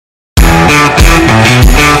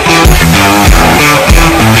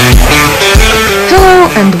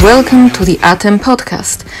welcome to the ATEME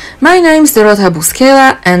podcast. My name is Dorota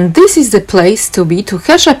Buskiela, and this is the place to be to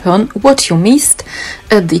catch up on what you missed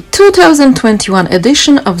at the 2021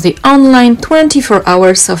 edition of the online 24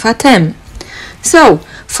 Hours of ATEME. So,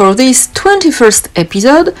 for this 21st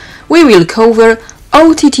episode, we will cover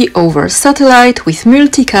OTT over satellite with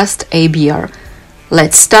Multicast ABR.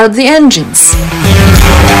 Let's start the engines.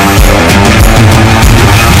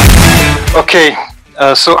 Okay,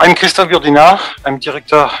 so I'm Christophe Burdina. I'm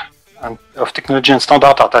Director of Technology and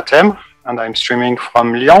Standard at ATEME, and I'm streaming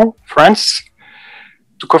from Lyon, France.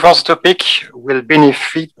 To cover the topic, we'll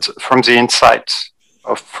benefit from the insights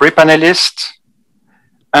of three panelists: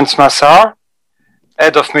 Hans Massart,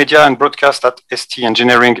 Head of Media and Broadcast at ST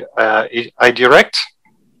Engineering iDirect.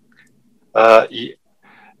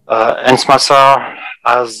 Hans Massart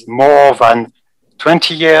has more than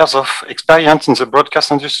 20 years of experience in the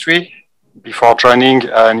broadcast industry. Before joining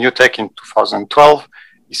NewTek in 2012,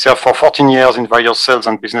 he served for 14 years in various sales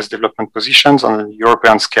and business development positions on a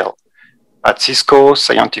European scale at Cisco,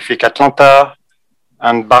 Scientific Atlanta,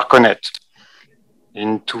 and Barconet.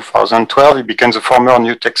 In 2012, he became the former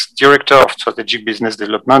NewTek's Director of Strategic Business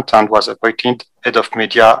Development and was appointed Head of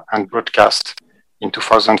Media and Broadcast in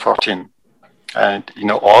 2014. And he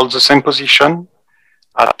holds the same position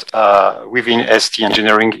within ST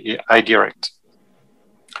Engineering iDirect.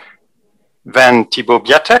 Then Thibaud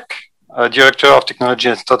Biatek, Director of Technology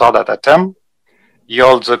and Standard at ATEME. He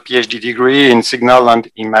holds a PhD degree in Signal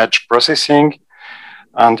and Image Processing,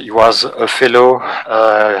 and he was a fellow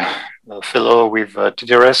with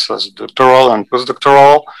TDRS as doctoral and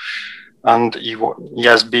postdoctoral. And he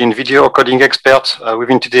has been video coding expert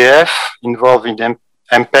within TDF, involved in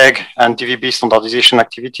MPEG and DVB standardization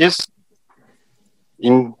activities.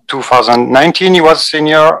 In 2019, he was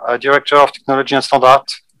Senior Director of Technology and Standard.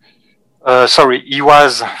 He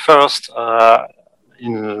was first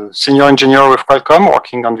senior engineer with Qualcomm,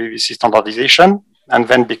 working on VVC standardization, and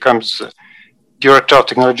then becomes Director of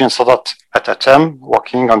Technology and Standard at ATEME,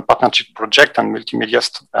 working on partnership project and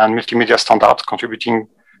multimedia standard, contributing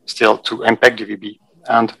still to MPEG, DVB,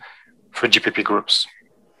 and 3GPP groups.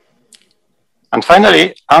 And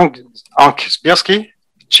finally, Hank Zbierski,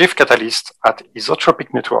 Chief Catalyst at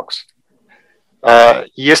IsoTropic Networks.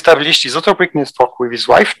 He established IsoTropic Networks with his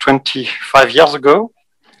wife 25 years ago,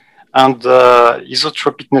 and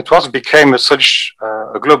IsoTropic Networks became a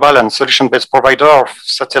global and solution-based provider of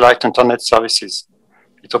satellite internet services.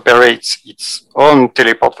 It operates its own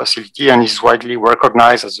teleport facility and is widely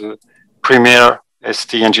recognized as a premier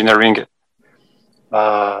ST Engineering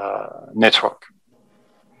network.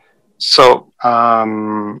 So,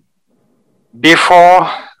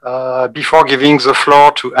 before giving the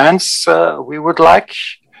floor to Hans, we would like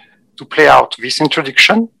to play out this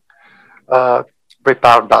introduction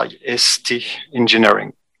prepared by ST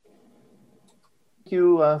Engineering. Thank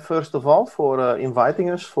you, first of all, for inviting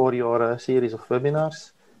us for your series of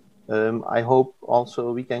webinars. I hope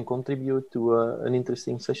also we can contribute to an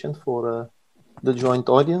interesting session for the joint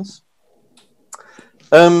audience.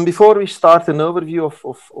 Before we start an overview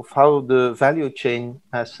of how the value chain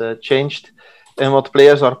has changed and what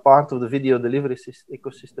players are part of the video delivery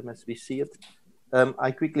ecosystem as we see it,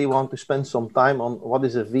 I quickly want to spend some time on what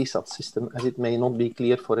is a VSAT system, as it may not be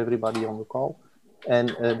clear for everybody on the call,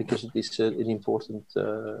 and because it is an important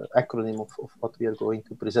acronym of what we are going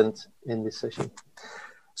to present in this session.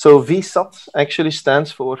 So VSAT actually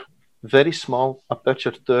stands for Very Small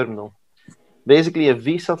Aperture Terminal. Basically, a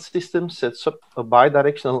VSAT system sets up a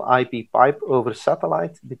bidirectional IP pipe over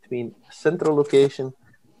satellite between a central location,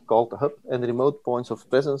 called the hub, and remote points of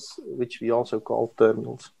presence, which we also call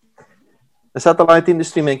terminals. The satellite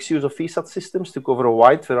industry makes use of VSAT systems to cover a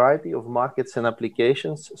wide variety of markets and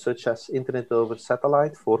applications, such as Internet over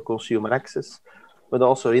satellite for consumer access, but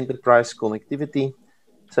also enterprise connectivity,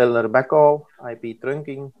 cellular backhaul, IP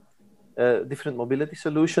trunking, different mobility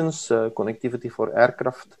solutions, connectivity for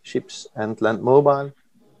aircraft, ships, and land mobile,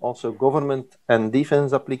 also government and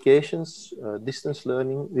defense applications, distance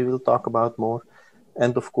learning, we will talk about more,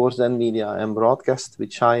 and of course then media and broadcast,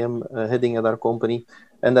 which I am heading at our company,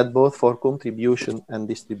 and that both for contribution and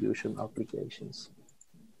distribution applications.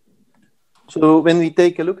 So when we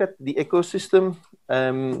take a look at the ecosystem,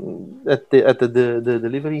 at the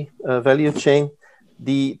delivery value chain,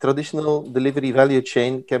 the traditional delivery value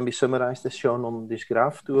chain can be summarized as shown on this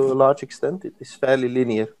graph to a large extent. It is fairly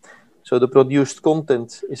linear. So the produced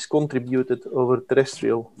content is contributed over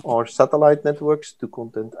terrestrial or satellite networks to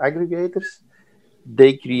content aggregators.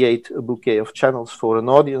 They create a bouquet of channels for an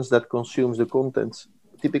audience that consumes the contents,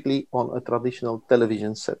 typically on a traditional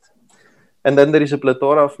television set. And then there is a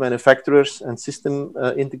plethora of manufacturers and system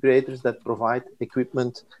integrators that provide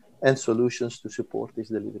equipment and solutions to support this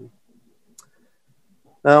delivery.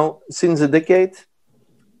 Now, since a decade,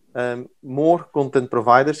 more content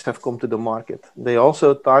providers have come to the market. They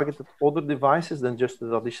also targeted other devices than just the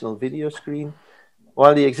traditional video screen,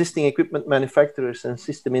 while the existing equipment manufacturers and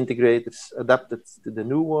system integrators adapted to the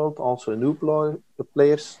new world. Also new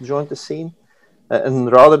players joined the scene.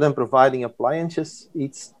 And rather than providing appliances,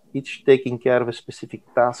 each taking care of a specific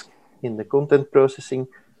task in the content processing,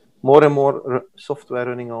 more and more software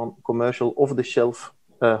running on commercial off-the-shelf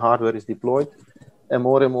hardware is deployed, and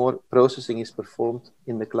more processing is performed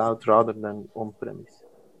in the cloud rather than on-premise.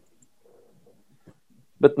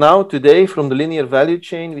 But now, today, from the linear value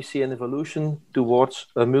chain, we see an evolution towards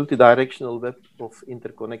a multi-directional web of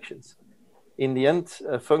interconnections. In the end,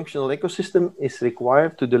 a functional ecosystem is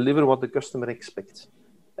required to deliver what the customer expects.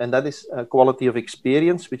 And that is a quality of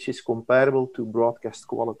experience, which is comparable to broadcast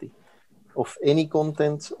quality of any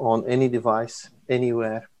content on any device,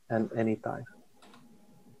 anywhere and anytime.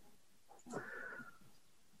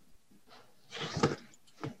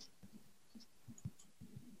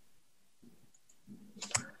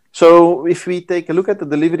 So if we take a look at the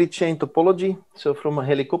delivery chain topology, so from a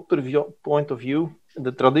helicopter point of view,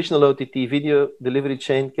 the traditional OTT video delivery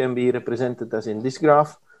chain can be represented as in this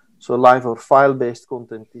graph. So live or file-based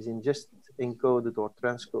content is ingested, encoded or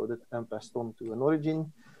transcoded and passed on to an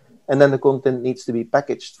origin. And then the content needs to be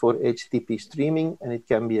packaged for HTTP streaming, and it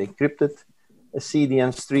can be encrypted. A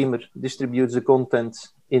CDN streamer distributes the content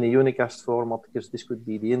in a unicast format, because this could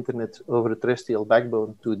be the internet over a terrestrial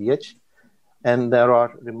backbone to the edge. And there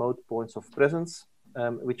are remote points of presence,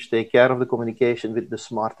 which take care of the communication with the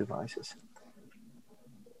smart devices.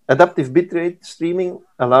 Adaptive bitrate streaming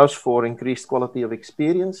allows for increased quality of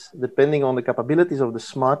experience, depending on the capabilities of the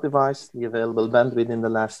smart device, the available bandwidth in the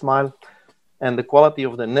last mile, and the quality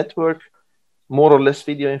of the network. More or less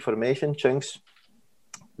video information chunks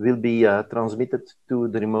will be transmitted to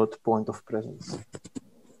the remote point of presence.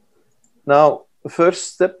 Now, the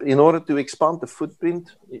first step, in order to expand the footprint,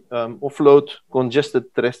 offload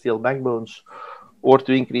congested terrestrial backbones, or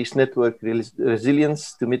to increase network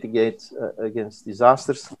resilience to mitigate against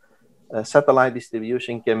disasters, satellite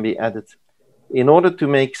distribution can be added. In order to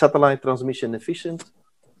make satellite transmission efficient,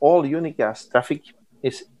 all unicast traffic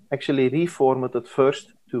is actually reformatted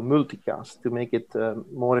first to multicast to make it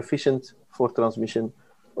more efficient for transmission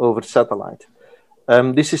over satellite.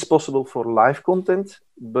 This is possible for live content,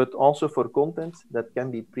 but also for content that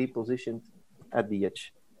can be pre-positioned at the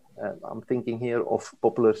edge. I'm thinking here of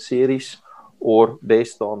popular series, or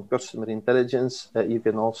based on customer intelligence, you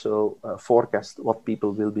can also forecast what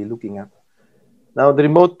people will be looking at. Now, the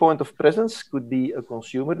remote point of presence could be a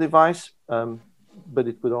consumer device, but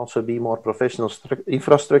it could also be more professional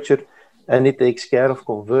infrastructure, and it takes care of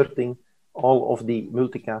converting all of the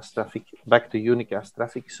multicast traffic back to unicast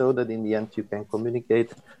traffic, so that in the end you can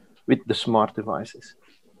communicate with the smart devices.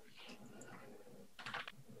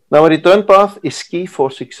 Now, a return path is key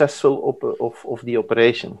for successful of the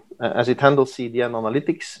operation, as it handles CDN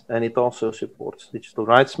analytics, and it also supports digital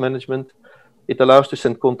rights management. It allows to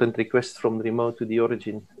send content requests from the remote to the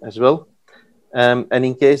origin as well. And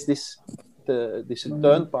in case this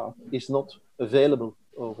return path is not available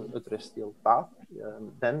over a terrestrial path,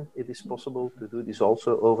 then it is possible to do this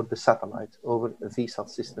also over the satellite, over a VSAT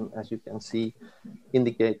system, as you can see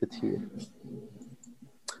indicated here.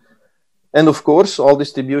 And of course, all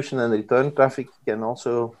distribution and return traffic can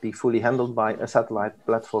also be fully handled by a satellite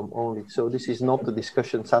platform only. So this is not a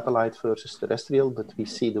discussion satellite versus terrestrial, but we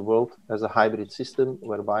see the world as a hybrid system,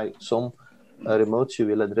 whereby some remotes you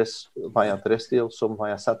will address via terrestrial, some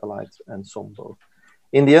via satellite, and some both.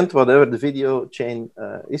 In the end, whatever the video chain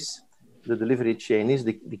is, the delivery chain is,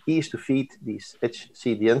 the key is to feed these edge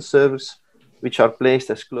CDN servers, which are placed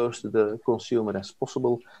as close to the consumer as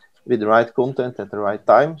possible, with the right content at the right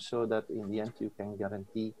time, so that in the end you can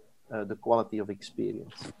guarantee the quality of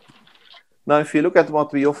experience. Now, if you look at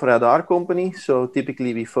what we offer at our company, so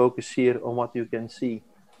typically we focus here on what you can see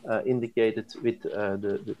indicated with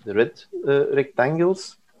the red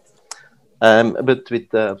rectangles. But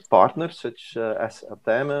with partners such as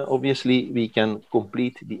ATEME, obviously we can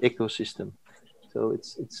complete the ecosystem. So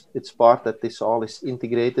it's part that this all is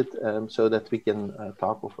integrated, so that we can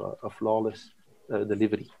talk of a flawless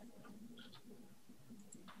delivery.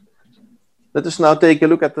 Let us now take a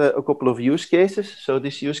look at a couple of use cases. So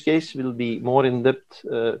this use case will be more in depth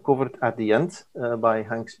covered at the end by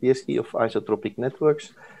Hank Zbierski of IsoTropic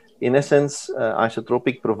Networks. In essence,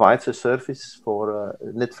 IsoTropic provides a service for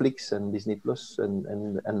Netflix and Disney Plus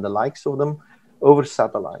and the likes of them over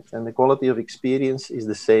satellite. And the quality of experience is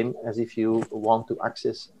the same as if you want to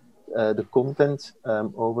access the content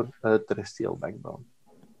over a terrestrial backbone.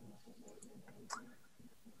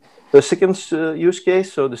 The second use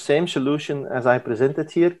case, so the same solution as I presented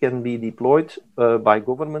here, can be deployed by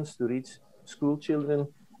governments to reach school children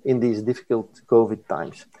in these difficult COVID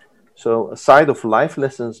times. So aside of live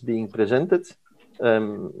lessons being presented,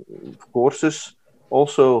 courses,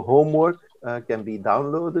 also homework can be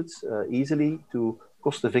downloaded easily to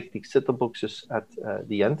cost-effective set-top boxes at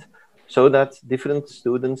the end, so that different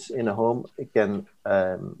students in a home can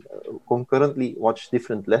concurrently watch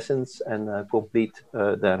different lessons and complete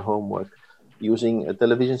their homework using a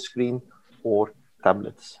television screen or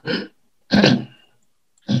tablets.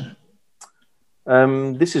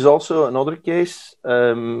 This is also another case.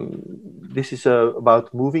 This is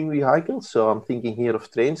about moving vehicles. So I'm thinking here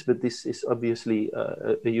of trains, but this is obviously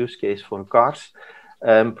a use case for cars,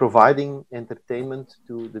 providing entertainment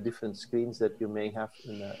to the different screens that you may have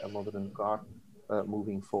in a modern car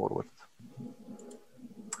moving forward.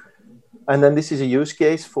 And then this is a use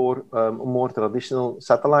case for more traditional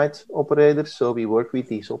satellite operators. So we work with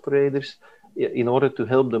these operators in order to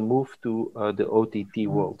help them move to the OTT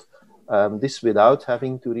world. This without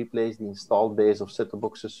having to replace the installed base of set-top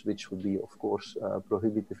boxes, which would be, of course,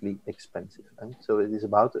 prohibitively expensive. And so it is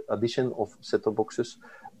about the addition of set-top boxes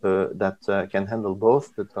that can handle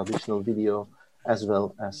both the traditional video as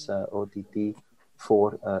well as OTT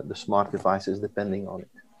for the smart devices, depending on it.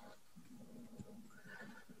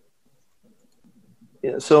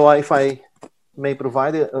 Yeah, so if I may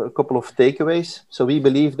provide a couple of takeaways. So we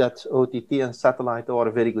believe that OTT and satellite are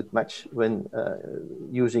a very good match when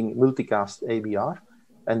using Multicast ABR,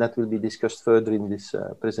 and that will be discussed further in this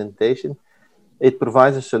presentation. It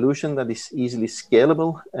provides a solution that is easily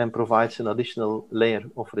scalable and provides an additional layer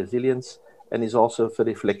of resilience and is also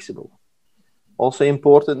very flexible. Also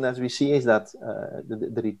important, as we see, is that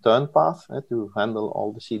the return path to handle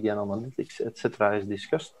all the CDN analytics, etc., is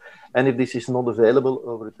discussed. And if this is not available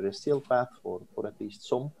over a terrestrial path for at least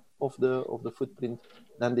some of the footprint,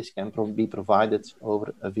 then this can be provided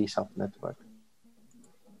over a VSAT network.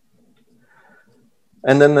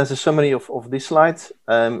 And then as a summary of this slide,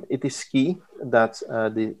 it is key that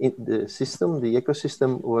the system, the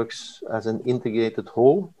ecosystem, works as an integrated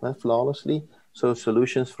whole flawlessly. So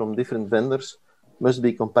solutions from different vendors must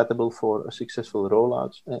be compatible for a successful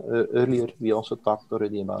rollout. Earlier, we also talked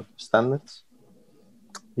already about standards.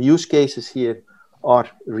 The use cases here are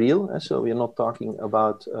real, so we're not talking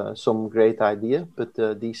about some great idea, but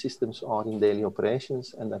these systems are in daily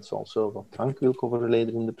operations, and that's also what Hank will cover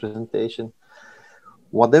later in the presentation.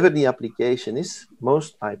 Whatever the application is,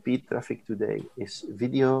 most IP traffic today is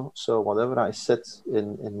video, so whatever I said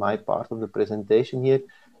in my part of the presentation here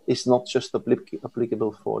is not just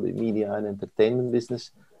applicable for the media and entertainment business,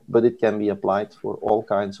 but it can be applied for all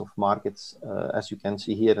kinds of markets, as you can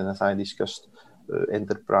see here, and as I discussed,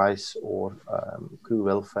 enterprise or crew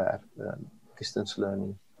welfare, distance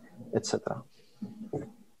learning, etc.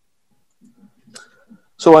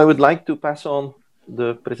 So I would like to pass on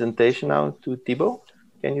the presentation now to Thibaud.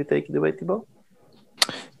 Can you take it away, Thibaud?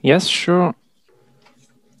 Yes, sure.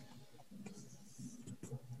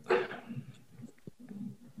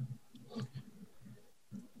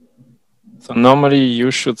 So normally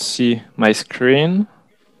you should see my screen,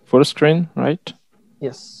 full screen, right?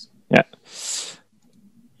 Yes. Yeah.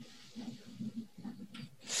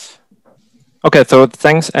 Okay, so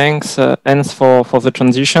thanks, Hans, for the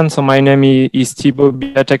transition. So my name is Thibaud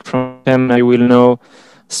Biatek from ATEME. I will now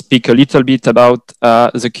speak a little bit about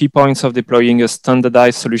the key points of deploying a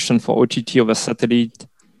standardized solution for OTT over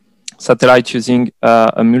satellite using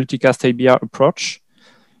a multicast ABR approach.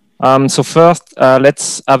 So first,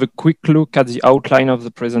 let's have a quick look at the outline of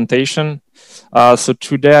the presentation. So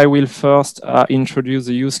today I will first introduce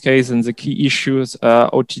the use case and the key issues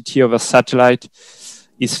OTT over satellite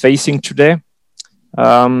is facing today.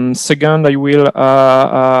 Second, I will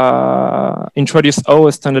introduce how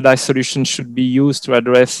a standardized solution should be used to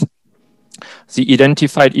address the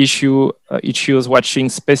identified issues watching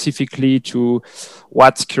specifically to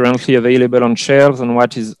what's currently available on shelves and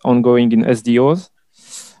what is ongoing in SDOs.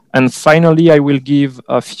 And finally, I will give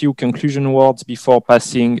a few conclusion words before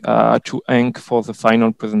passing to Hank for the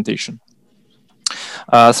final presentation.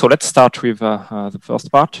 So let's start with the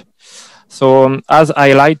first part. So as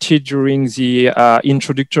highlighted during the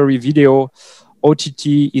introductory video,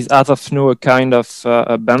 OTT is as of now a kind of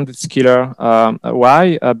a bandwidth killer.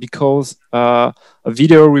 Why? Because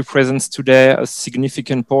video represents today a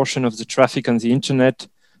significant portion of the traffic on the internet,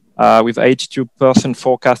 with 82%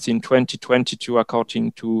 forecast in 2022,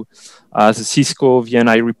 according to the Cisco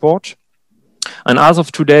VNI report. And as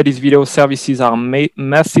of today, these video services are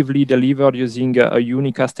massively delivered using a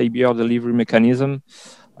unicast ABR delivery mechanism.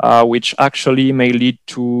 which actually may lead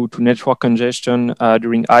to network congestion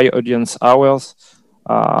during high audience hours,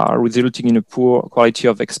 resulting in a poor quality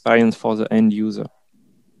of experience for the end user.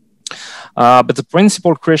 But the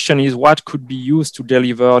principal question is what could be used to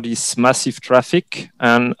deliver this massive traffic,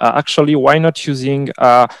 and actually why not using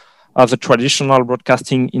the traditional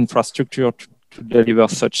broadcasting infrastructure to deliver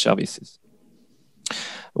such services?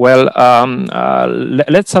 Well,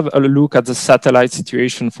 let's have a look at the satellite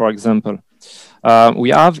situation, for example.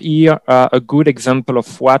 We have here a good example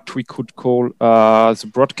of what we could call the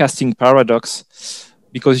broadcasting paradox,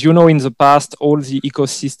 because in the past, all the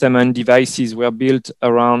ecosystem and devices were built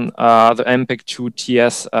around the MPEG-2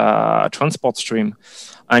 TS transport stream.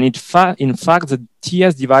 And in fact, the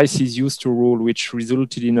TS devices used to rule, which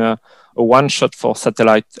resulted in a one-shot for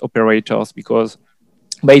satellite operators, because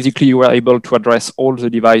basically you were able to address all the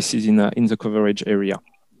devices in the coverage area.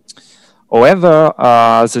 However,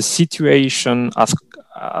 the situation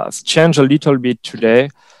has changed a little bit today,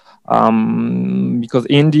 because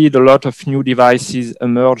indeed a lot of new devices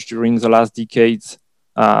emerged during the last decades,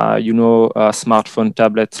 smartphone,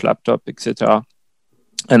 tablets, laptop, etc.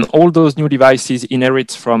 And all those new devices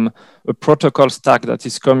inherit from a protocol stack that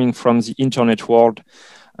is coming from the internet world,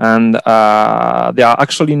 and they are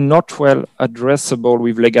actually not well addressable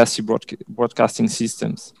with legacy broadcasting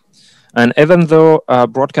systems. And even though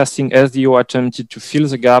broadcasting SDO attempted to fill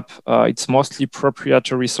the gap, it's mostly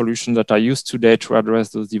proprietary solutions that are used today to address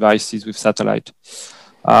those devices with satellite.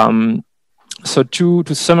 So to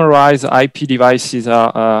summarize, IP devices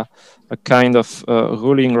are a kind of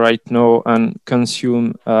ruling right now and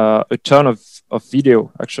consume a ton of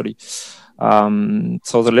video, actually.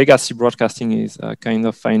 So the legacy broadcasting is kind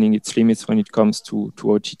of finding its limits when it comes to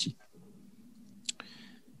OTT.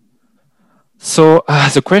 So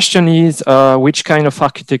the question is, which kind of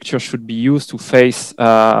architecture should be used to face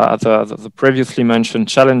the previously mentioned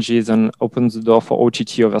challenges and open the door for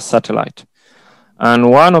OTT over satellite?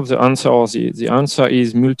 And one of the answers, the answer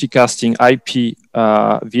is multicasting IP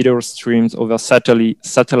video streams over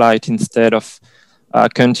satellite instead of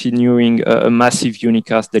continuing a massive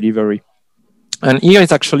unicast delivery. And here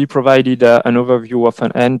is actually provided an overview of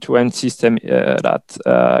an end-to-end system that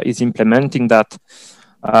is implementing that.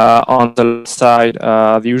 On the left side,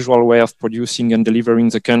 the usual way of producing and delivering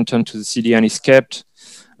the content to the CDN is kept,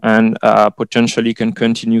 and potentially can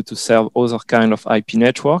continue to serve other kind of IP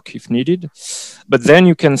network if needed. But then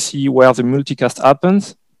you can see where the multicast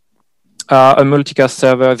happens. A multicast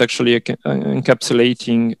server is actually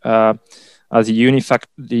encapsulating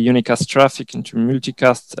the unicast traffic into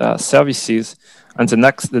multicast services. And the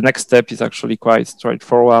next step is actually quite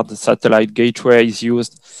straightforward. The satellite gateway is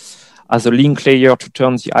used as a link layer to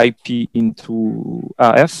turn the IP into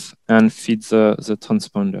RF and feed the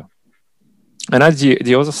transponder. And at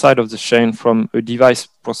the other side of the chain, from a device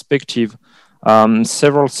perspective,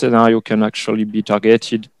 several scenarios can actually be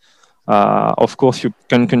targeted. Of course, you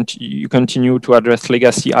continue to address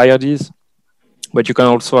legacy IRDs, but you can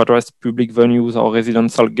also address public venues or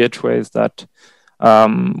residential gateways that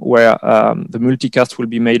where the multicast will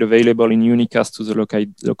be made available in unicast to the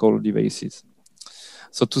local devices.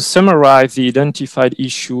 So to summarize, the identified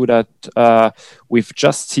issue that we've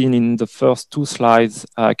just seen in the first two slides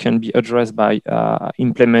can be addressed by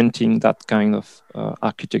implementing that kind of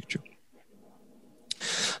architecture.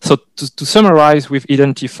 So to summarize, we've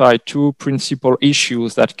identified two principal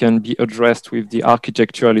issues that can be addressed with the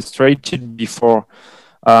architecture illustrated before.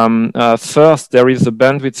 First, there is the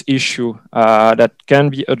bandwidth issue that can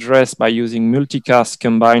be addressed by using multicast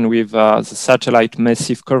combined with the satellite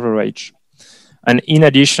massive coverage. And in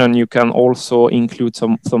addition, you can also include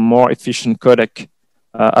some more efficient codec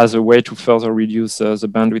as a way to further reduce the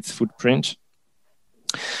bandwidth footprint.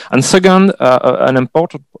 And second, an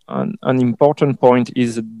important point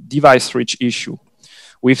is the device reach issue.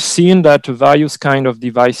 We've seen that various kind of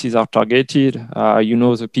devices are targeted.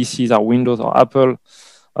 The PCs are Windows or Apple.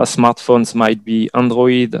 Smartphones might be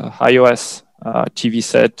Android, iOS, TV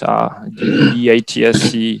set, DVD,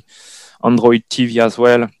 ATSC, Android TV as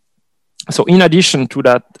well. So in addition to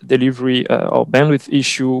that delivery or bandwidth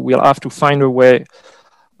issue, we'll have to find a way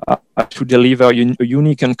to deliver a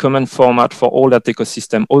unique and common format for all that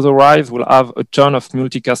ecosystem. Otherwise, we'll have a ton of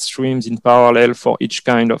multicast streams in parallel for each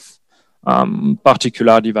kind of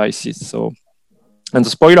particular devices. So, and the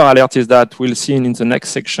spoiler alert is that we'll see in the next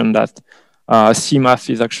section that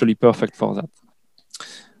CMAF is actually perfect for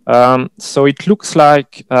that. So it looks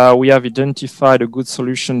like we have identified a good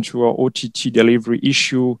solution to our OTT delivery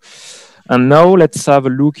issue. And now let's have a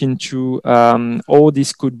look into how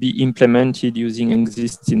this could be implemented using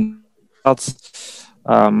existing parts.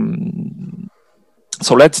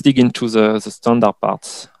 So let's dig into the standard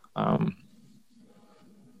parts.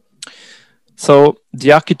 So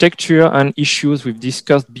the architecture and issues we've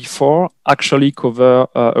discussed before actually cover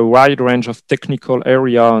a wide range of technical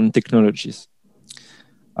area and technologies.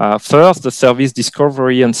 First, the service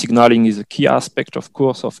discovery and signaling is a key aspect, of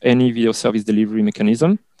course, of any video service delivery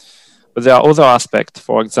mechanism. But there are other aspects,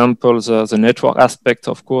 for example, the network aspect,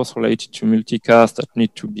 of course, related to multicast that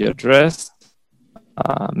need to be addressed,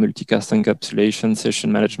 multicast encapsulation,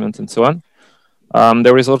 session management, and so on.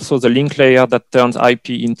 There is also the link layer that turns IP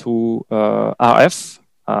into RF.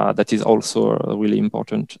 That is also a really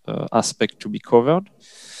important aspect to be covered.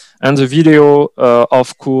 And the video,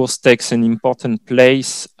 of course, takes an important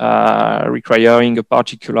place, requiring a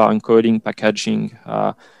particular encoding, packaging,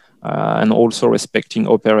 and also respecting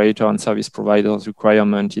operator and service providers'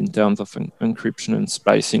 requirement in terms of encryption and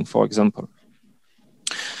splicing, for example.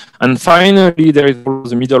 And finally, there is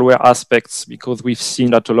also the middleware aspects, because we've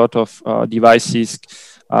seen that a lot of devices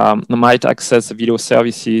might access video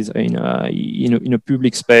services in a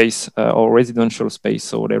public space or residential space.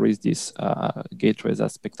 So there is this gateways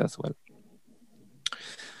aspect as well.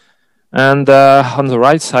 And on the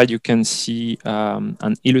right side, you can see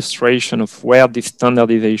an illustration of where this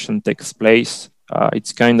standardization takes place.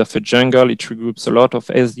 It's kind of a jungle. It regroups a lot of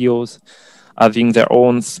SDOs having their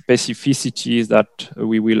own specificities that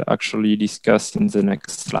we will actually discuss in the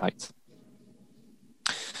next slide.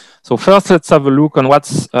 So first, let's have a look on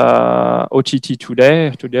what's OTT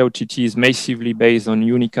today. Today, OTT is massively based on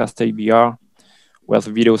unicast ABR, where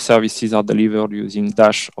the video services are delivered using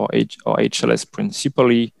Dash or HLS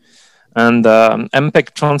principally. And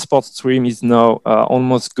MPEG transport stream is now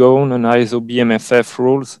almost gone, and ISO BMFF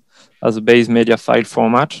rules as a base media file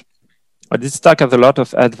format. But this stack has a lot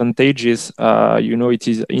of advantages. It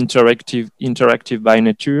is interactive by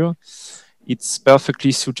nature. It's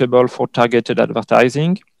perfectly suitable for targeted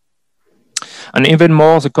advertising. And even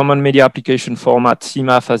more, the common media application format,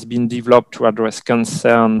 CMAF, has been developed to address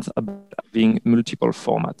concerns about having multiple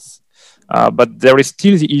formats. But there is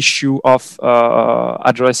still the issue of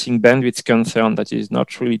addressing bandwidth concern that is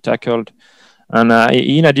not really tackled. And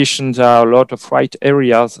in addition, there are a lot of white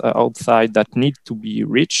areas outside that need to be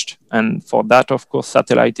reached. And for that, of course,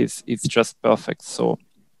 satellite is just perfect. So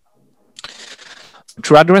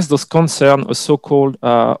to address those concerns, a so-called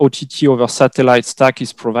OTT over satellite stack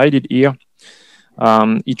is provided here.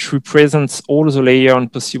 It represents all the layers and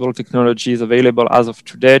possible technologies available as of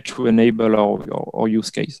today to enable our use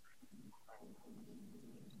case.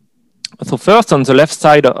 So first, on the left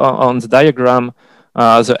side on the diagram,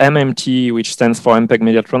 the MMT, which stands for MPEG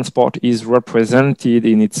Media Transport, is represented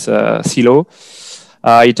in its silo.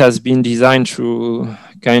 It has been designed to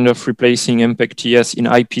kind of replacing MPEG TS in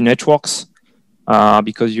IP networks,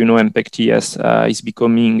 because MPEG TS is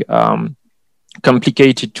becoming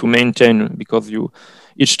complicated to maintain, because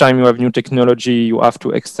each time you have new technology, you have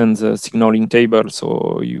to extend the signaling table,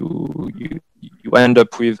 so you end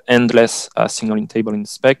up with endless signaling table in the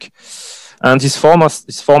spec. And this format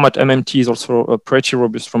MMT is also pretty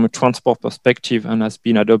robust from a transport perspective and has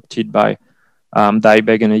been adopted by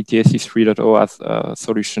DIBEG and ATSC 3.0 as a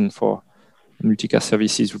solution for multicast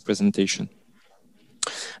services representation.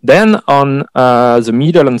 Then on the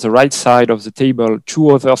middle and the right side of the table, two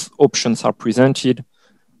other options are presented.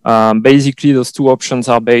 Basically, those two options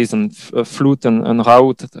are based on flute and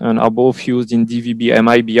route and are both used in DVB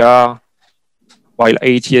MIBR, while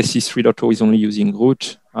ATSC 3.0 is only using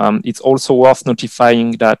route. It's also worth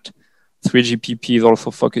notifying that 3GPP is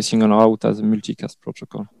also focusing on route as a multicast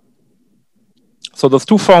protocol. So those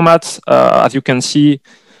two formats, as you can see,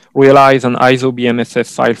 realize an ISO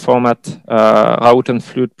BMFF file format. Route and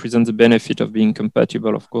flute present the benefit of being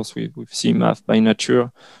compatible, of course, with CMAF by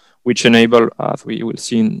nature, which enable, as we will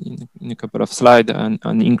see in a couple of slides,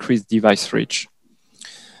 an increased device reach.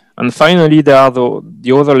 And finally, there are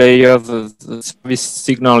the other layers, the service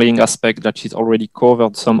signaling aspect that is already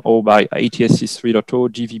covered somehow by ATSC 3.0,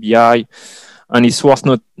 GVBI. And it's worth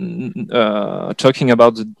talking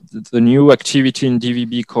about the new activity in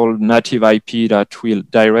DVB called native IP that will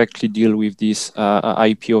directly deal with this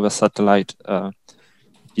IP over satellite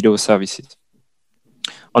video services.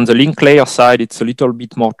 On the link layer side, it's a little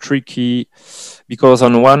bit more tricky because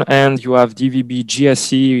on one end, you have DVB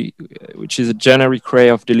GSE, which is a generic way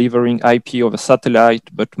of delivering IP over satellite,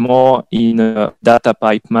 but more in a data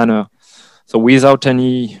pipe manner. So without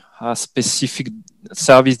any specific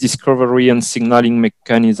service discovery and signaling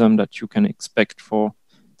mechanism that you can expect for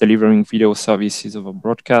delivering video services over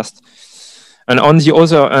broadcast. And on the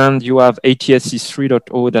other hand, you have ATSC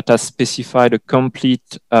 3.0 that has specified a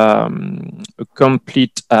complete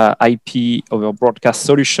IP over broadcast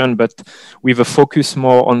solution, but with a focus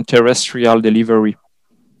more on terrestrial delivery.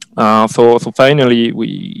 So finally,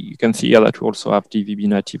 you can see here that we also have DVB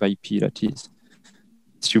native IP that is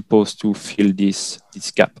supposed to fill this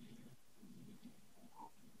gap.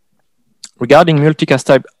 Regarding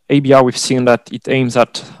multicast ABR, we've seen that it aims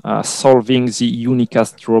at solving the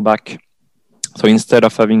unicast drawback. So instead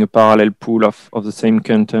of having a parallel pool of the same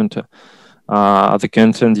content, the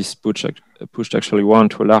content is pushed actually one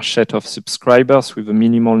to a large set of subscribers with a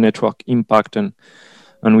minimal network impact and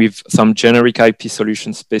with some generic IP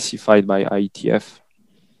solutions specified by IETF.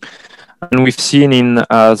 And we've seen in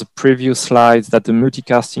the previous slides that the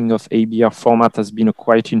multicasting of ABR format has been a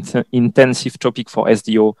quite intensive topic for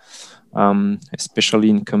SDO, especially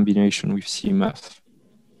in combination with CMAF.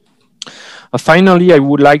 Finally, I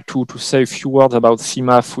would like to say a few words about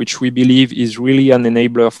CMAF, which we believe is really an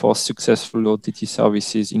enabler for successful OTT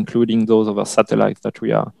services, including those over satellite that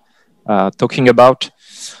we are talking about.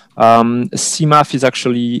 CMAF is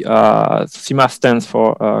actually, CMAF stands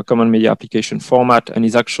for Common Media Application Format, and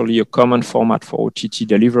is actually a common format for OTT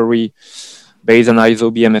delivery based on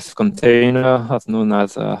ISO-BMF container, as known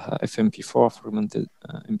as FMP4, fragmented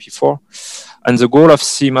MP4. And the goal of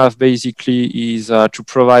CMAF basically is to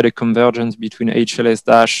provide a convergence between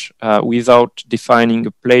HLS- without defining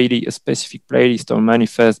a specific playlist or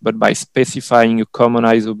manifest, but by specifying a common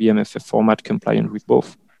ISO-BMF format compliant with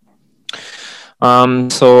both.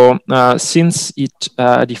 Since it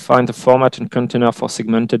defines the format and container for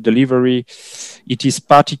segmented delivery, it is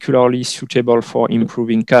particularly suitable for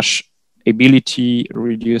improving cache ability,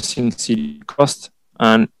 reducing CD cost,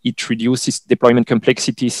 and it reduces deployment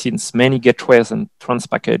complexity since many gateways and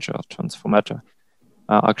transpackage or transformator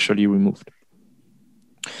are actually removed.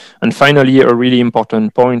 And finally, a really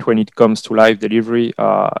important point when it comes to live delivery,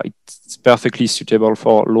 it's perfectly suitable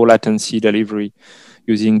for low latency delivery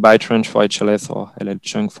using byte range for HLS or LL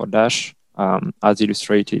chunk for dash, as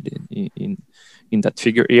illustrated in that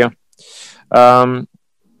figure here.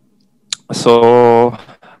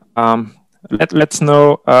 Let's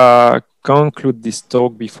now conclude this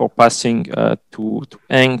talk before passing to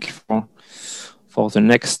Hank for the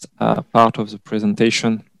next part of the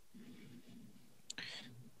presentation.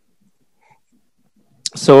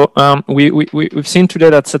 So we've seen today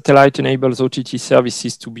that satellite enables OTT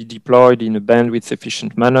services to be deployed in a bandwidth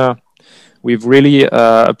efficient manner with really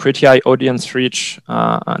a pretty high audience reach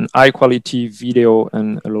and high quality video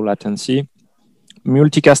and low latency.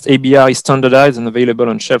 Multicast ABR is standardized and available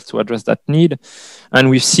on shelf to address that need.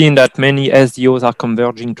 And we've seen that many SDOs are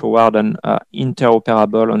converging toward an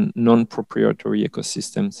interoperable and non-proprietary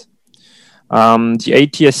ecosystems. The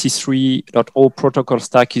ATSC 3.0 protocol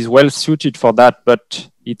stack is well suited for that, but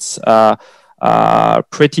it's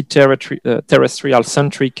pretty terrestrial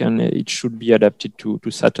centric, and it should be adapted to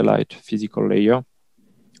satellite physical layer.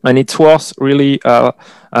 And it's worth really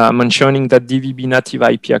mentioning that DVB native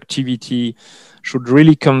IP activity should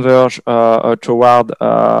really converge toward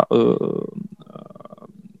a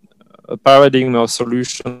paradigm or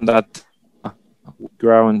solution that would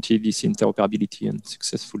guarantee this interoperability and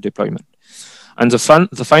successful deployment. And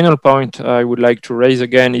the final point I would like to raise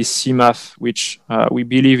again is CMAF, which we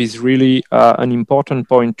believe is really an important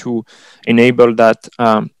point to enable that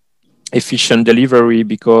efficient delivery,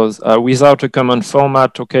 because without a common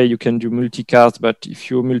format, okay, you can do multicast, but if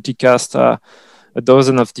you multicast a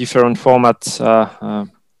dozen of different formats,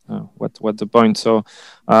 what's the point? So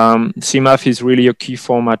CMAF is really a key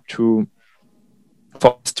format to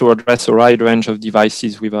address a wide range of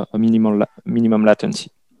devices with a minimum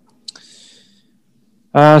latency.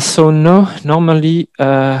 So normally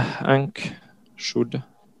Hank should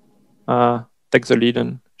take the lead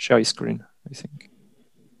and share his screen, I think.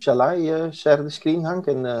 Shall I share the screen, Hank,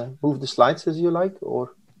 and move the slides as you like,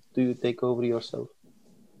 or do you take over yourself?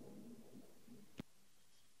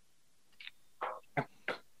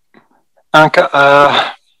 Hank,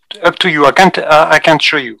 up to you. I can't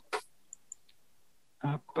show you.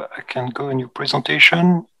 But I can go in your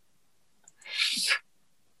presentation.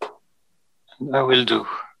 I will do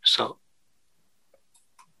so.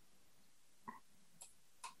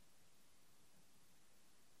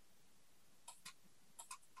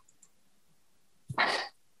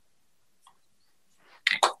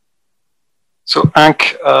 So,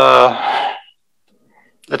 Hank,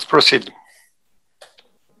 let's proceed.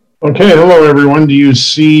 Okay, hello everyone. Do you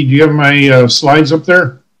have my slides up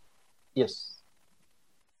there? Yes.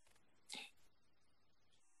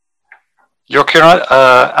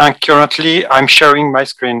 Currently, I'm sharing my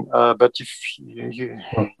screen, but if you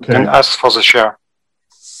can ask for the share.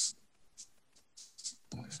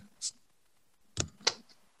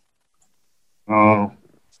 Oh,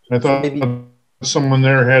 I thought someone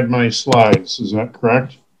there had my slides. Is that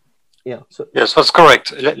correct? Yeah. So yes, that's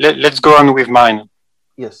correct. Let's go on with mine.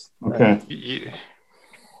 Yes. Okay.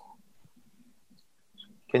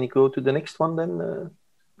 Can you go to the next one then,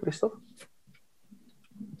 Christophe?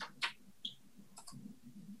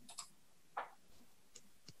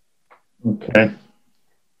 Okay.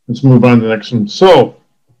 Let's move on to the next one. So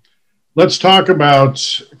let's talk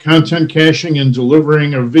about content caching and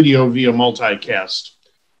delivering a video via multicast.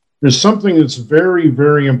 There's something that's very,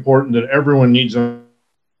 very important that everyone needs to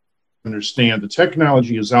understand. The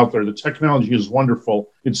technology is out there. The technology is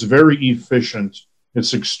wonderful. It's very efficient.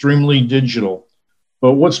 It's extremely digital.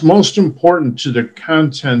 But what's most important to the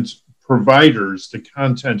content providers, the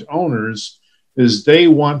content owners, is they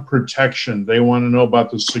want protection. They want to know about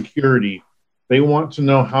the security. They want to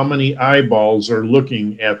know how many eyeballs are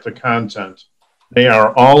looking at the content. They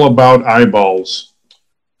are all about eyeballs.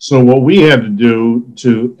 So what we had to do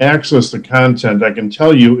to access the content, I can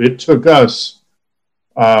tell you, it took us,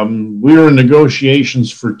 we were in negotiations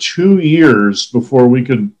for 2 years before we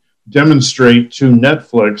could demonstrate to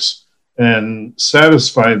Netflix and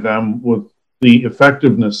satisfy them with the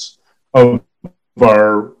effectiveness of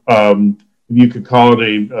our, you could call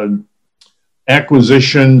it a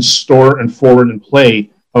acquisition, store, and forward and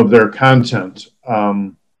play of their content.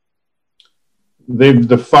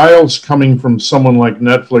 The files coming from someone like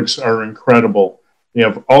Netflix are incredible. They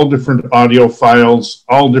have all different audio files,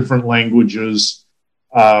 all different languages,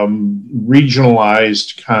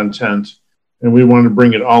 regionalized content, and we wanted to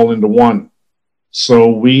bring it all into one. So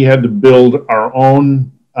we had to build our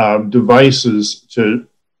own devices to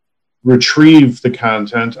retrieve the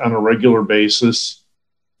content on a regular basis,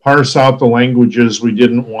 parse out the languages we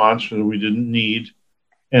didn't want or we didn't need,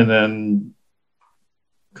 and then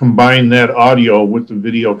combine that audio with the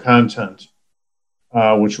video content,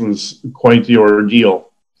 which was quite the ordeal.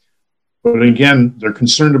 But again, they're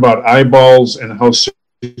concerned about eyeballs and how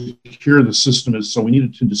secure the system is, so we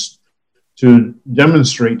needed to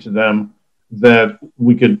demonstrate to them that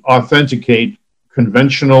we could authenticate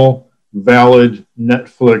conventional, valid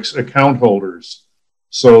Netflix account holders.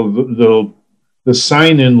 So the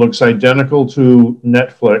sign-in looks identical to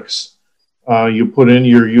Netflix. You put in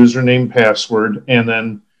your username, password, and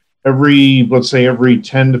then let's say every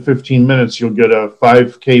 10 to 15 minutes, you'll get a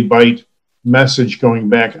 5K byte message going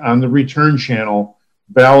back on the return channel,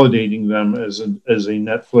 validating them as a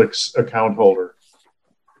Netflix account holder.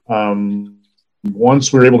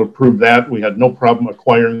 Once we were able to prove that, we had no problem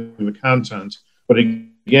acquiring the content. But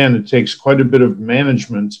again, it takes quite a bit of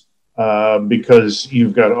management because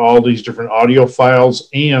you've got all these different audio files,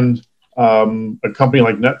 and a company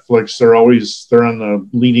like Netflix, they're on the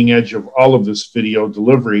leading edge of all of this video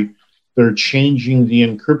delivery. They're changing the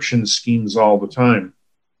encryption schemes all the time.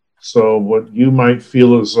 So what you might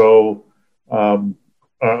feel as though a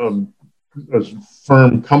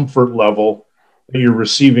firm comfort level that you're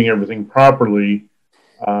receiving everything properly,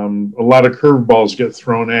 a lot of curveballs get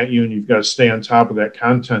thrown at you, and you've got to stay on top of that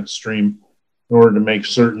content stream in order to make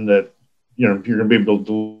certain that you're going to be able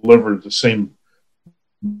to deliver the same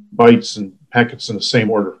bytes and packets in the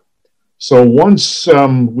same order. So once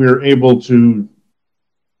we were able to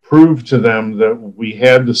prove to them that we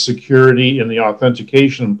had the security and the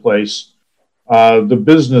authentication in place, the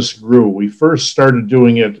business grew. We first started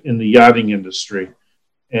doing it in the yachting industry,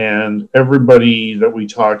 and everybody that we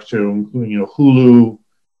talked to, including Hulu,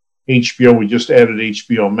 HBO, we just added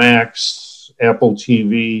HBO Max, Apple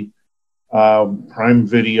TV, Prime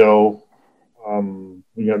Video,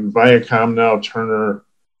 we got Viacom now, Turner,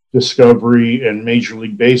 Discovery, and Major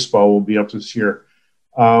League Baseball will be up this year.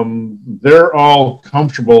 They're all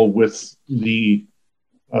comfortable with the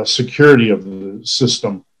security of the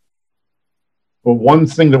system. But one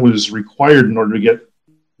thing that was required in order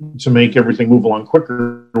to make everything move along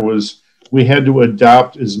quicker was we had to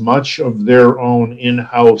adopt as much of their own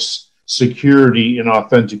in-house security and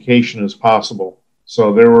authentication as possible.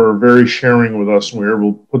 So they were very sharing with us, and we were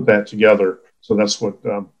able to put that together. So that's what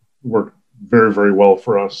worked very, very well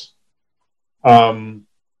for us. As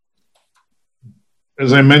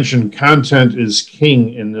I mentioned, content is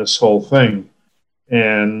king in this whole thing.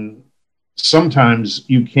 And sometimes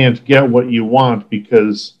you can't get what you want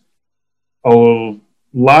because a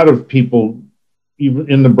lot of people, even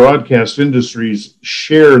in the broadcast industries,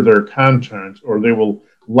 share their content, or they will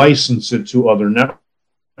license it to other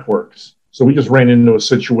networks. So we just ran into a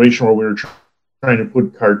situation where we were trying to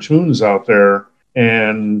put cartoons out there,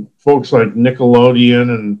 And folks like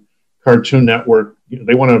Nickelodeon and Cartoon Network,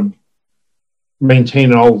 they want to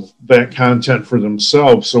maintain all that content for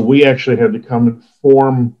themselves. So we actually had to come and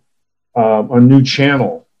form a new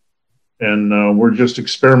channel. And we're just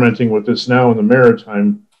experimenting with this now in the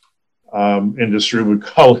maritime industry. We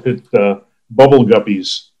call it Bubble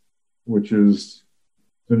Guppies, which is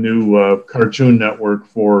the new cartoon network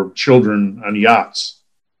for children on yachts.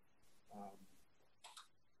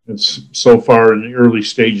 It's so far in the early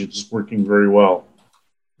stages, it's working very well.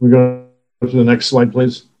 We go to the next slide,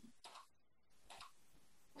 please.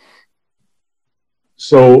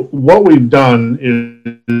 So what we've done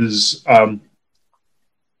is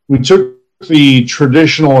we took the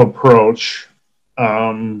traditional approach,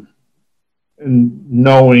 and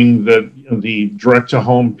knowing that the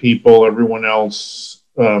direct-to-home people, everyone else,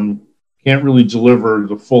 can't really deliver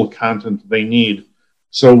the full content they need.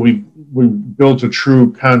 So we built a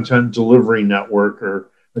true content delivery network,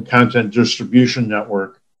 or a content distribution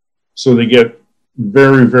network, so they get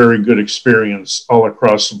very, very good experience all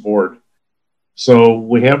across the board. So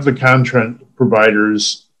we have the content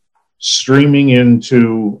providers streaming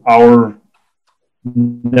into our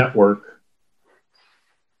network,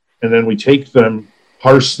 and then we take them,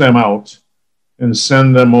 parse them out, and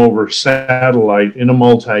send them over satellite in a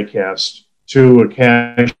multicast to a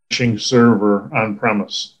caching server on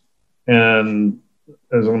premise. And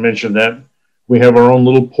as I mentioned, that we have our own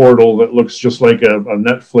little portal that looks just like a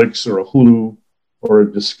Netflix or a Hulu or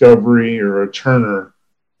a Discovery or a Turner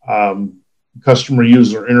customer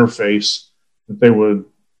user interface that they would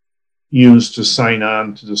use to sign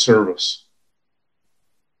on to the service.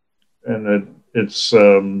 And it's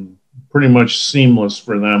pretty much seamless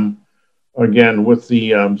for them. Again, with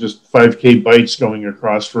the just 5K bytes going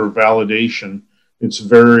across for validation, it's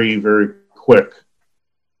very, very quick.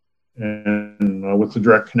 And with the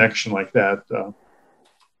direct connection like that,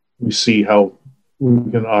 we see how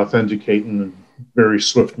we can authenticate in a very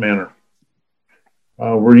swift manner.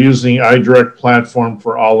 We're using the iDirect platform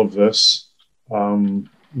for all of this.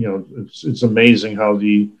 It's amazing how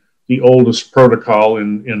the oldest protocol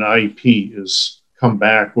in IP has come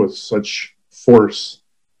back with such force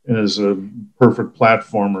and is a perfect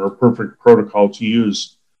platform or a perfect protocol to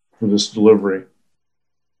use for this delivery.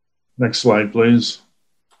 Next slide, please.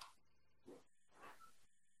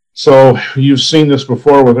 So you've seen this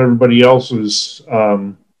before with everybody else's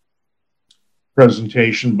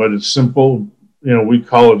presentation, but it's simple. We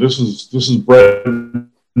call it, this is bread and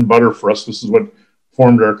butter for us. This is what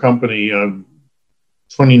formed our company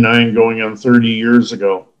 29 going on 30 years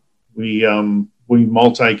ago. We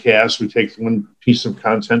multicast. We take one piece of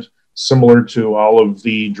content similar to all of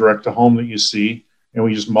the direct-to-home that you see, and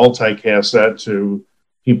we just multicast that to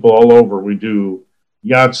people all over. We do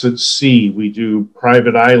yachts at sea. We do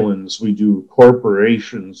private islands. We do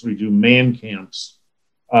corporations. We do man camps.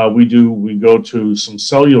 We go to some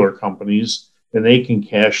cellular companies, and they can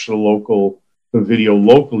cache the video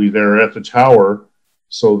locally there at the tower,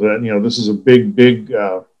 so that this is a big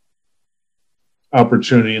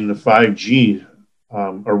opportunity in the 5G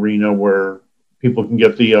arena, where people can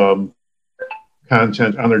get the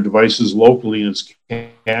content on their devices locally, and it's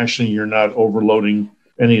cached, and you're not overloading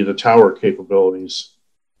any of the tower capabilities.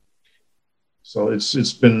 So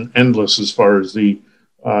it's been endless as far as the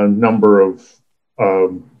number of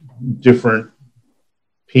different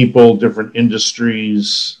people, different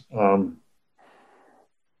industries that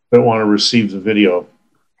want to receive the video.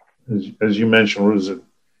 As you mentioned, what is it?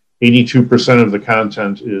 82% of the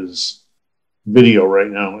content is video right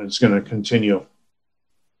now. It's going to continue.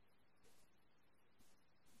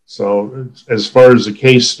 So as far as the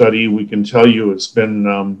case study, we can tell you it's been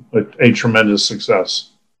a tremendous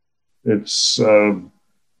success. It's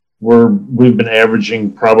we've been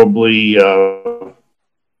averaging probably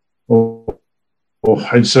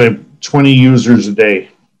I'd say 20 users a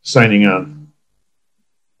day signing on.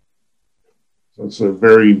 So it's a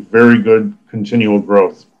very, very good continual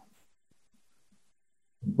growth.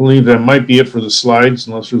 I believe that might be it for the slides,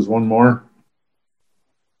 unless there's one more.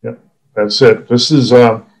 Yep, that's it. This is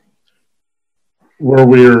where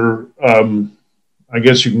we're, I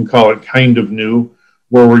guess you can call it kind of new,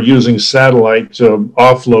 where we're using satellite to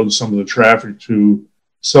offload some of the traffic to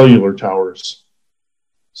cellular towers.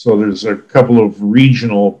 So there's a couple of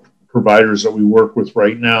regional providers that we work with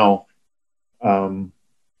right now, where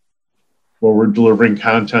we're delivering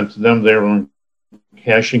content to them. They're on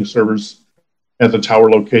caching servers at the tower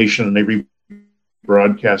location, and they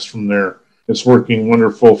rebroadcast from there. It's working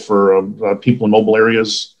wonderful for people in mobile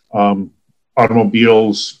areas,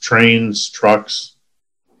 automobiles, trains, trucks.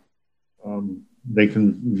 They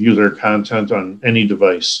can view their content on any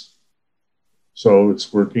device. So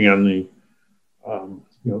it's working on the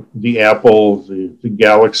the Apple, the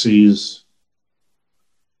Galaxies,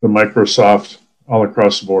 the Microsoft, all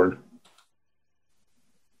across the board.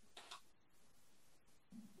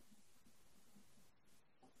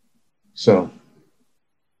 So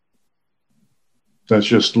that's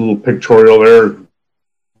just a little pictorial there.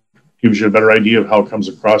 Gives you a better idea of how it comes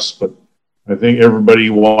across. But I think everybody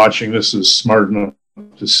watching this is smart enough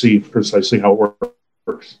to see precisely how it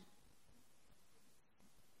works.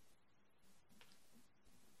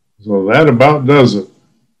 So that about does it.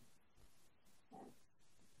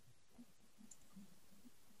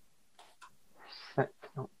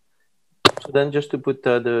 So then just to put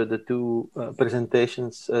the two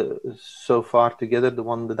presentations so far together, the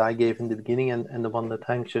one that I gave in the beginning and the one that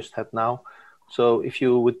Hank just had now. So if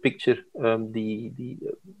you would picture a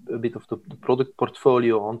bit of the product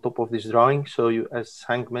portfolio on top of this drawing. So you, as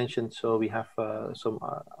Hank mentioned, so we have some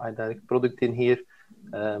iDirect product in here,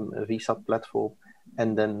 a VSAT platform.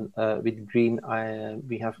 And then with green,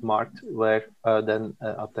 we have marked where then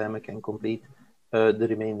ATEME can complete the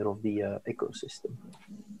remainder of the ecosystem.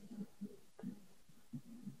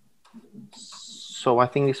 So I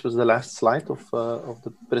think this was the last slide of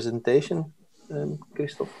the presentation.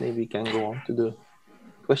 Christoph, maybe we can go on to the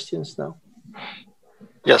questions now.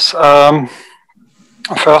 Yes.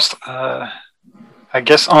 First, I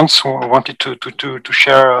guess Hans wanted to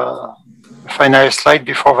share a final slide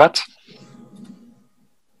before that.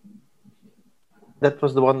 That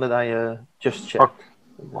was the one that I just checked.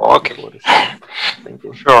 Okay. Thank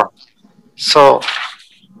you. Sure. So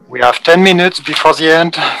we have 10 minutes before the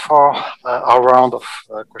end for our round of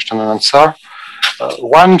question and answer.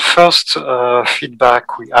 One first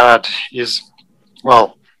feedback we had is,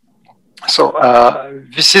 well, so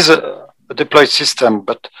this is a deployed system,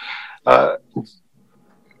 but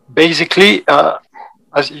basically,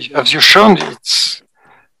 as you've shown, it's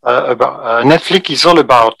about Netflix is all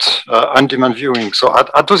about on-demand viewing. So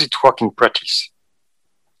how does it work in practice?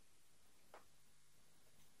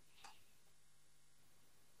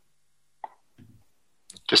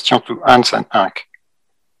 Question to Hans and Hank.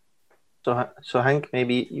 So Hank,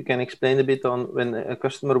 maybe you can explain a bit on when a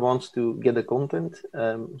customer wants to get the content.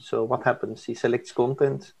 So what happens? He selects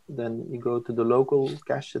content, then you go to the local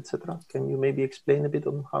cache, etc. Can you maybe explain a bit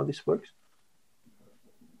on how this works?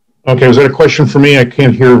 Okay, is that a question for me? I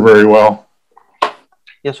can't hear very well.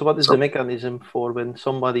 Yeah, so what is the mechanism for when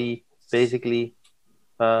somebody basically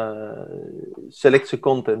selects a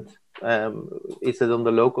content? Is it on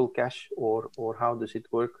the local cache or how does it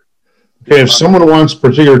work? Okay, if someone wants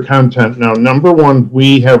particular content, now, number one,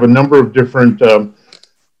 we have a number of different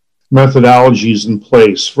methodologies in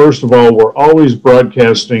place. First of all, we're always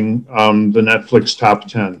broadcasting the Netflix top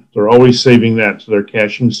 10. They're always saving that to their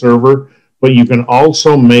caching server, but you can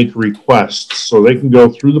also make requests. So they can go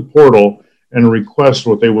through the portal and request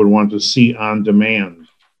what they would want to see on demand.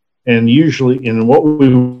 And usually, in what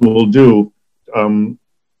we will do,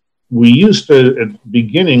 we used to, at the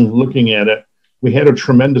beginning, looking at it, we had a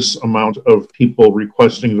tremendous amount of people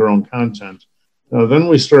requesting their own content. Then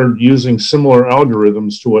we started using similar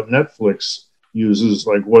algorithms to what Netflix uses,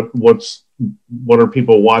 like what are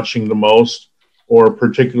people watching the most, or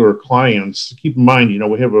particular clients. Keep in mind, you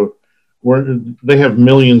know, they have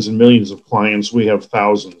millions and millions of clients. We have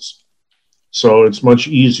thousands. So it's much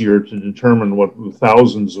easier to determine what the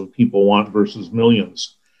thousands of people want versus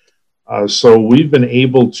millions. So we've been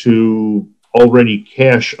able to already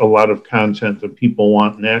cache a lot of content that people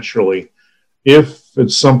want naturally. If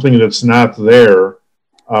it's something that's not there,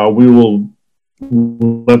 we will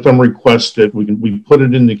let them request it. We put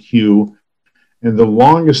it in the queue, and the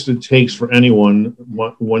longest it takes for anyone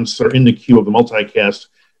once they're in the queue of the multicast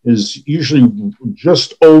is usually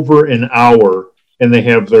just over an hour, and they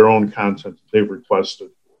have their own content that they've requested.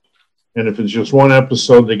 And if it's just one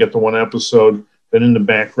episode, they get the one episode. Then in the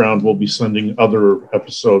background, we'll be sending other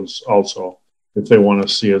episodes also if they want to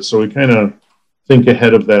see it. So we kind of think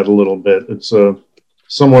ahead of that a little bit. It's a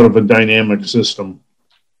somewhat of a dynamic system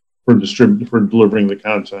for delivering the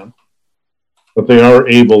content, but they are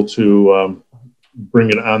able to bring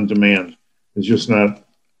it on demand. It's just not,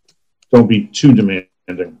 don't be too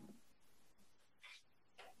demanding.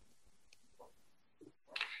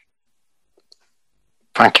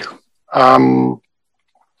 Thank you.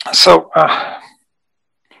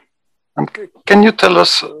 Can you tell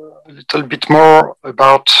us a little bit more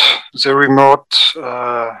about the remote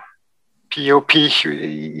POP,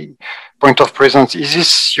 point of presence? Is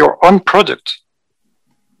this your own product?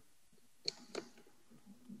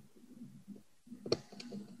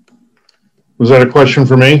 Was that a question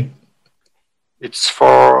for me? It's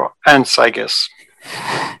for Hans, I guess.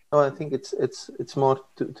 No, I think it's more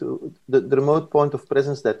to the remote point of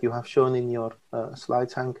presence that you have shown in your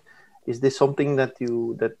slides, Hank. Is this something that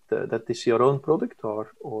that is your own product,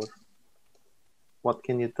 or what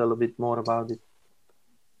can you tell a bit more about it?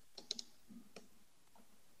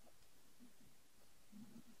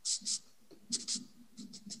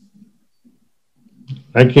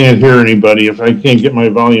 I can't hear anybody if I can't get my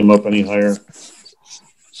volume up any higher.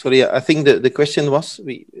 Sorry, I think the question was,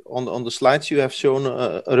 on the slides you have shown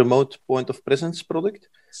a remote point of presence product.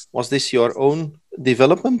 Was this your own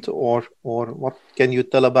development, or what can you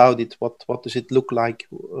tell about it? What does it look like?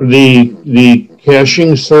 The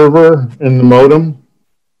caching server and the modem?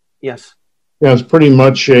 Yes. Yeah, it's pretty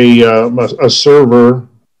much a server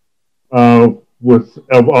with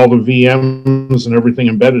all the VMs and everything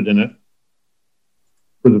embedded in it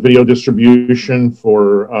for the video distribution.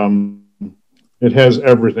 It has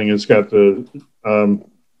everything. It's got the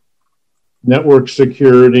network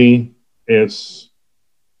security, it's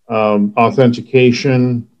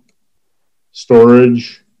authentication,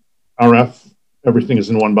 storage, RF, everything is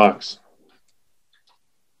in one box.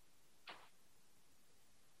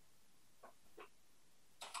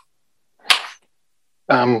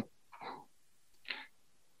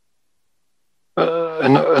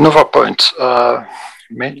 Another point.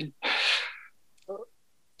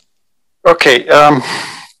 Okay.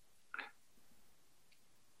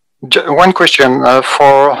 One question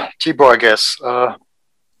for Thibaud, I guess.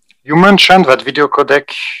 You mentioned that video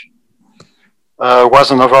codec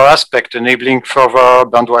was another aspect enabling further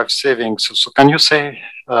bandwidth savings. So can you say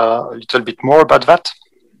a little bit more about that?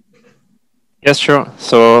 Yes, sure.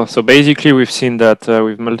 So basically, we've seen that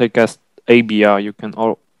with Multicast ABR, you can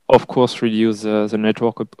of course reduce the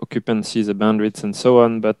network occupancy, the bandwidth, and so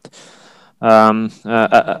on. But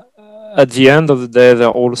at the end of the day, there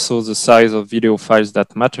are also the size of video files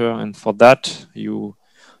that matter, and for that, you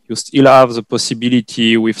still have the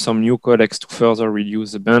possibility with some new codecs to further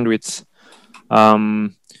reduce the bandwidth.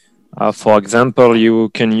 For example, you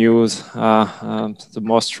can use the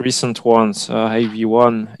most recent ones,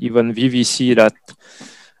 AV1, even VVC, that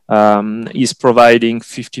is providing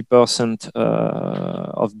 50%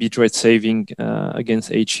 of bitrate saving against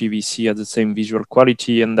HEVC at the same visual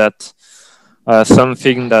quality, and that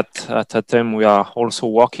something that at ATEME we are also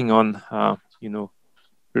working on,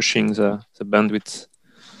 pushing the bandwidth,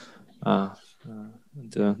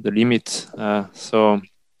 the limit. So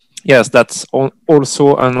yes, that's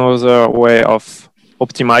also another way of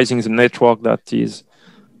optimizing the network that is,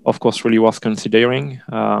 of course, really worth considering.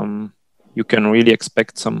 You can really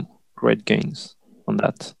expect some great gains on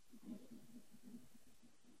that.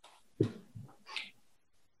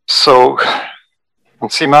 So on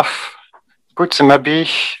CMAF, could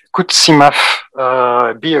CMAF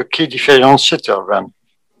be a key differentiator then?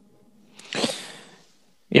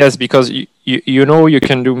 Yes, because you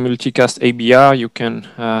can do multicast ABR, you can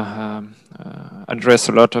address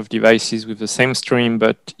a lot of devices with the same stream,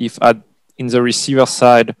 but if in the receiver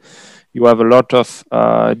side, you have a lot of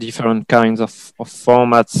different kinds of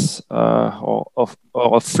formats or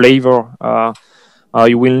of flavor,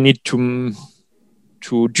 you will need to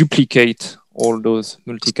duplicate all those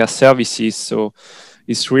multicast services. So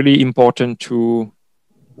it's really important to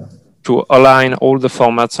align all the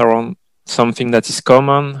formats around something that is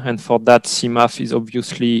common, and for that, CMAF is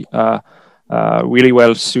obviously really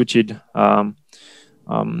well suited.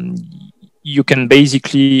 You can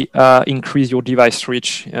basically increase your device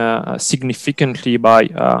reach significantly by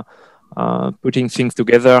putting things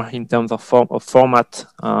together in terms of format.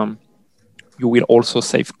 You will also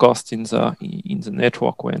save cost in the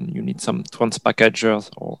network when you need some transpackagers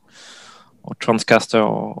or transcaster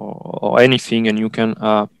or anything, and you can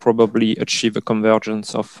probably achieve a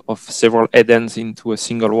convergence of several add-ins into a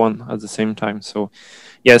single one at the same time. So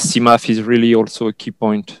yes, CMAF is really also a key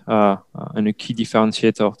point and a key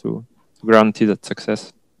differentiator to guarantee that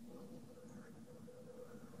success.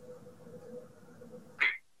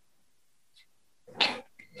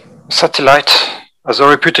 Satellite has a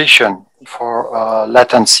reputation for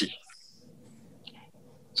latency y.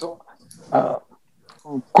 So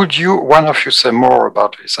could one of you say more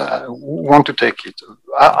about this? Who want to take it?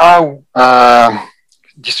 How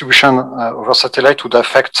distribution over satellite would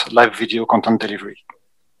affect live video content delivery?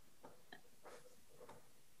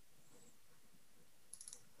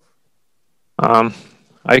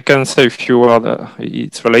 I can say a few words.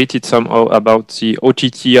 It's related somehow about the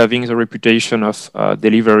OTT having the reputation of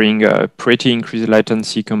delivering pretty increased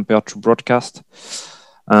latency compared to broadcast.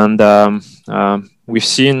 And we've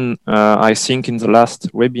seen, I think in the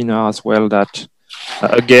last webinar as well, that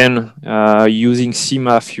Again, using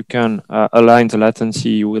CMAF, you can align the latency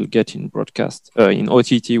you will get in broadcast in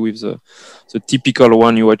OTT with the typical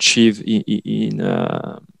one you achieve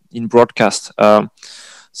in broadcast.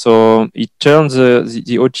 So it turns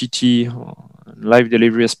the OTT live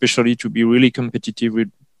delivery, especially, to be really competitive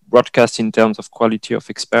with broadcast in terms of quality of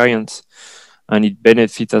experience, and it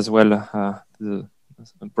benefits as well the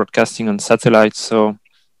broadcasting on satellite. So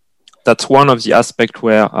that's one of the aspects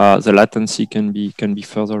where the latency can be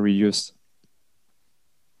further reduced.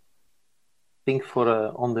 I think for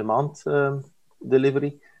on-demand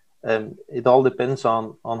delivery, it all depends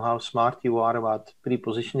on how smart you are about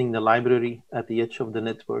pre-positioning the library at the edge of the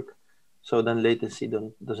network. So then latency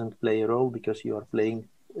doesn't play a role, because you are playing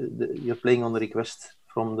on the request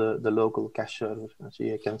from the local cache server, and so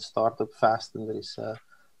you can start up fast, and there is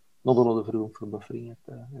not a lot of room for buffering,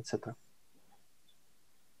 etc.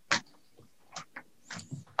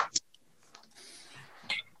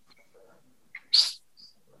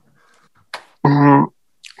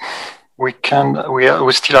 We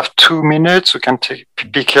still have 2 minutes. We can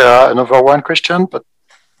pick another one question, but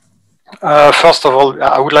first of all,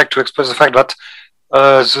 I would like to express the fact that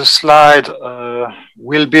the slide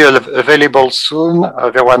will be available soon.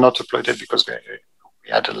 They were not uploaded because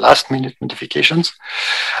we had last-minute notifications.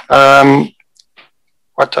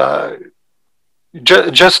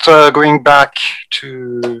 Just going back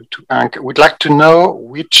to Hank, we'd like to know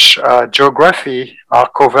which geography are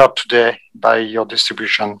covered today by your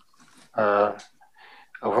distribution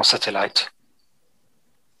over satellite.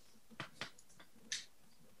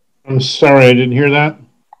 I'm sorry, I didn't hear that.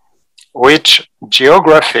 Which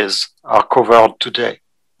geographies are covered today?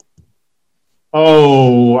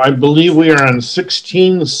 Oh, I believe we are on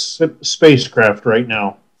 16 spacecraft right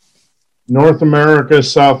now. North America,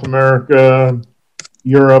 South America,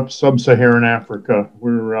 Europe, Sub-Saharan Africa.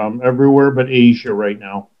 We're everywhere but Asia right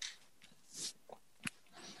now.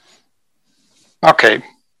 Okay.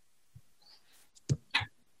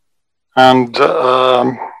 And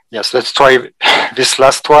yes, let's try this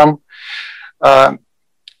last one.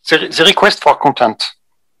 The request for content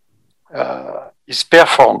is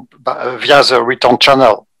performed via the return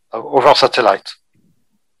channel over satellite.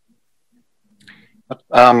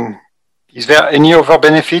 Is there any other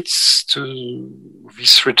benefits to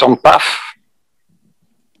this return path?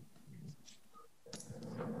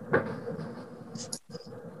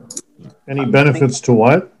 Any benefits to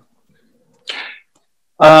what?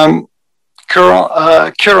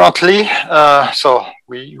 Currently, so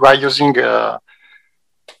we are using the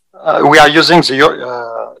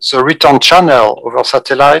return channel over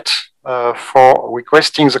satellite for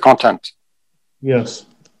requesting the content. Yes.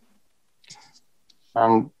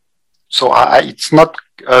 So it's not.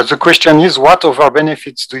 The question is, what other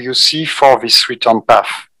benefits do you see for this return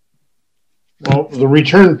path? Well, the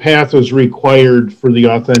return path is required for the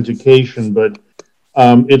authentication, but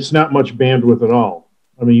it's not much bandwidth at all.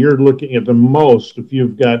 I mean, you're looking at the most, if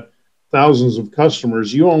you've got thousands of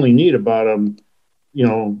customers, you only need about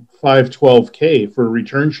 512K for a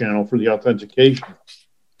return channel for the authentication.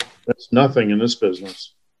 That's nothing in this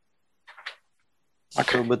business.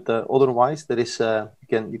 Okay, but otherwise, there is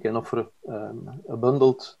you can offer a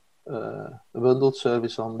bundled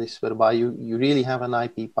service on this, whereby you really have an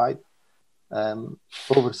IP pipe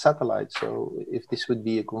over satellite. So if this would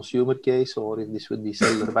be a consumer case, or if this would be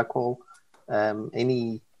cellular backhaul,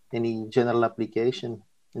 any general application,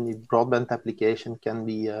 any broadband application can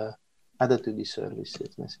be added to this service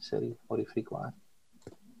if necessary or if required.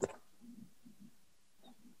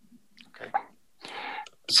 Okay.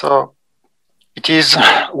 So it is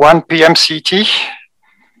 1 p.m. CET.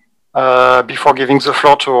 Before giving the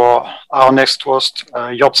floor to our next host,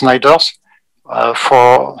 Jörg Snijders,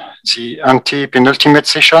 for the anti-penultimate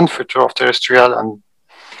session, Future of Terrestrial and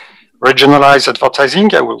Regionalized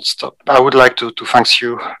Advertising, I will stop. I would like to thank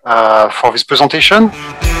you for this presentation.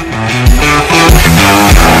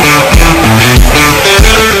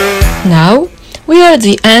 Now, we are at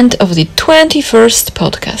the end of the 21st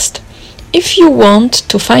podcast. If you want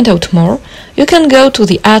to find out more, you can go to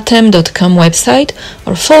the ATEME.com website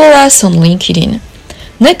or follow us on LinkedIn.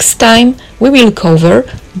 Next time, we will cover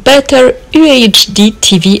better UHD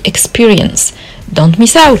TV experience. Don't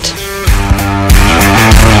miss out!